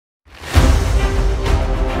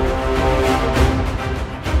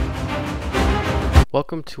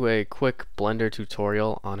Welcome to a quick Blender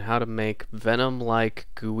tutorial on how to make Venom-like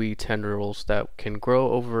gooey tendrils that can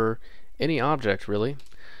grow over any object really.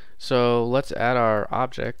 So let's add our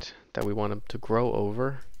object that we want them to grow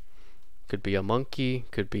over. Could be a monkey,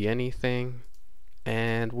 could be anything,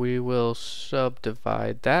 and we will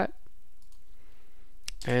subdivide that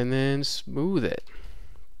and then smooth it.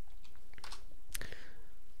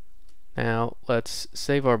 Now let's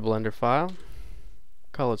save our Blender file.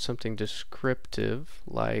 Call it something descriptive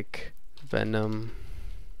like Venom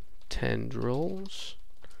Tendrils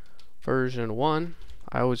version 1.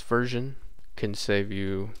 Version can save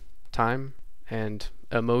you time and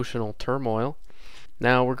emotional turmoil.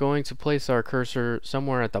 Now we're going to place our cursor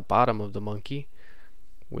somewhere at the bottom of the monkey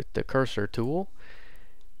with the cursor tool,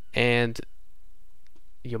 and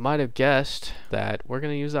you might have guessed that we're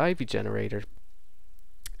going to use the ivy generator.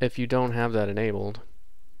 If you don't have that enabled,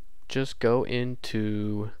 just go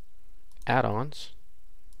into add-ons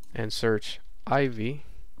and search ivy,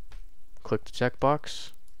 click the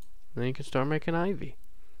checkbox, and then you can start making ivy.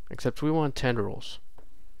 Except we want tendrils.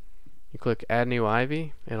 You click add new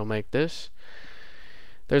ivy, it'll make this.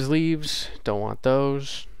 There's leaves, don't want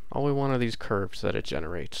those. All we want are these curves that it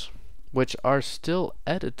generates, which are still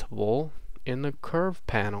editable in the curve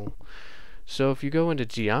panel. So if you go into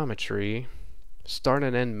geometry, start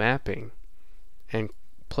and end mapping, and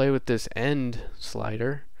play with this end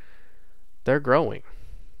slider, they're growing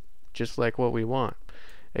just like what we want,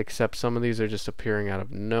 except some of these are just appearing out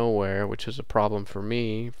of nowhere, which is a problem for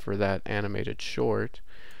me for that animated short.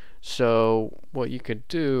 So what you could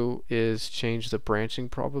do is change the branching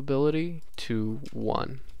probability to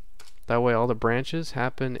 1. That way all the branches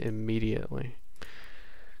happen immediately.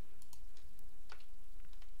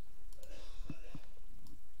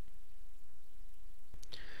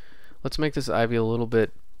 Let's make this ivy a little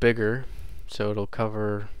bit bigger so it'll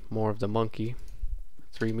cover more of the monkey.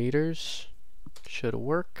 3 meters should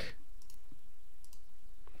work.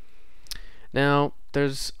 Now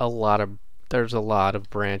there's a lot of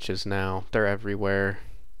branches now. They're everywhere.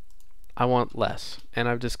 I want less, and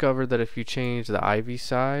I've discovered that if you change the ivy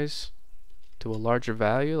size to a larger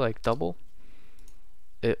value, like double,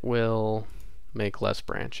 it will make less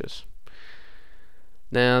branches.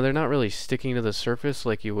 Now they're not really sticking to the surface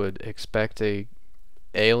like you would expect a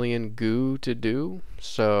alien goo to do,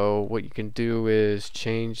 so what you can do is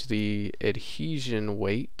change the adhesion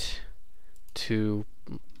weight to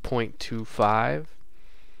 0.25,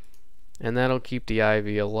 and that'll keep the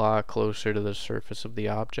ivy a lot closer to the surface of the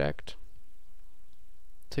object.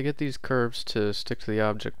 To get these curves to stick to the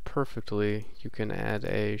object perfectly, you can add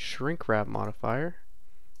a shrink wrap modifier,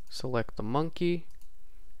 select the monkey,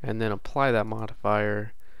 and then apply that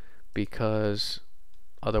modifier, because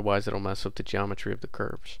otherwise it'll mess up the geometry of the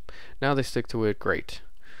curves. Now they stick to it great.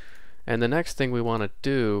 And the next thing we want to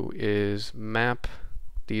do is map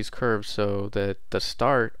these curves so that the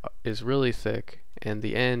start is really thick and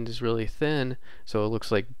the end is really thin, so it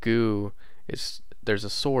looks like goo is, there's a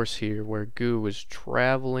source here where goo is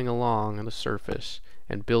traveling along on the surface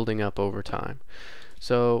and building up over time.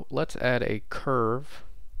 So let's add a curve,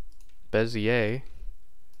 Bezier,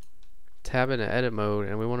 tab into edit mode,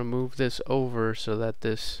 and we want to move this over so that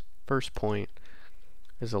this first point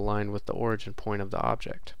is aligned with the origin point of the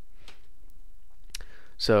object.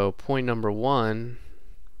 So point number 1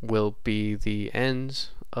 will be the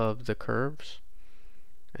ends of the curves,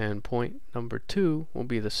 and point number 2 will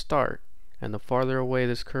be the start. And the farther away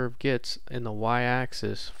this curve gets in the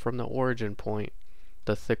y-axis from the origin point,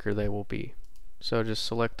 the thicker they will be. So just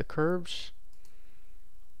select the curves,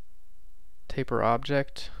 taper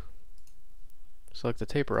object, select the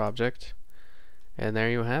taper object, and there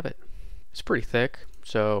you have it. It's pretty thick,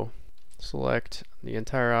 so select the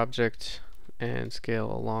entire object and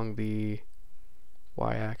scale along the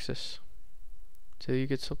y-axis till you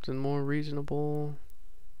get something more reasonable.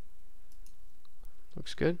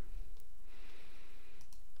 Looks good.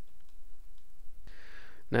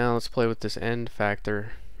 Now let's play with this end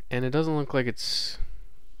factor, and it doesn't look like it's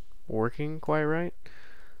working quite right.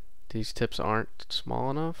 These tips aren't small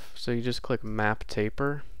enough, so you just click map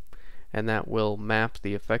taper, and that will map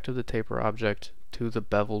the effect of the taper object to the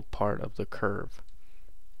beveled part of the curve,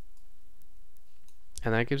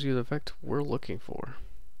 and that gives you the effect we're looking for.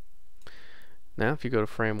 Now if you go to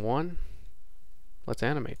frame 1, let's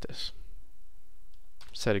animate this.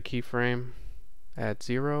 Set a keyframe, add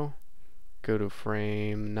 0, go to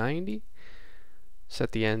frame 90,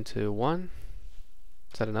 set the end to 1,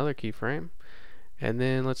 set another keyframe, and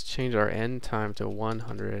then let's change our end time to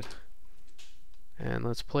 100, and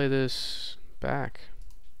let's play this back.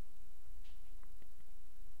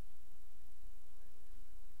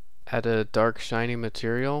 Add a dark shiny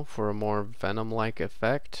material for a more Venom-like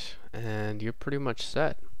effect, and you're pretty much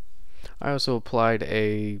set. I also applied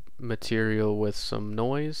a material with some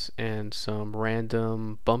noise and some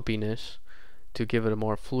random bumpiness to give it a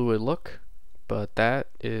more fluid look, but that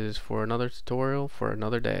is for another tutorial for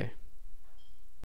another day.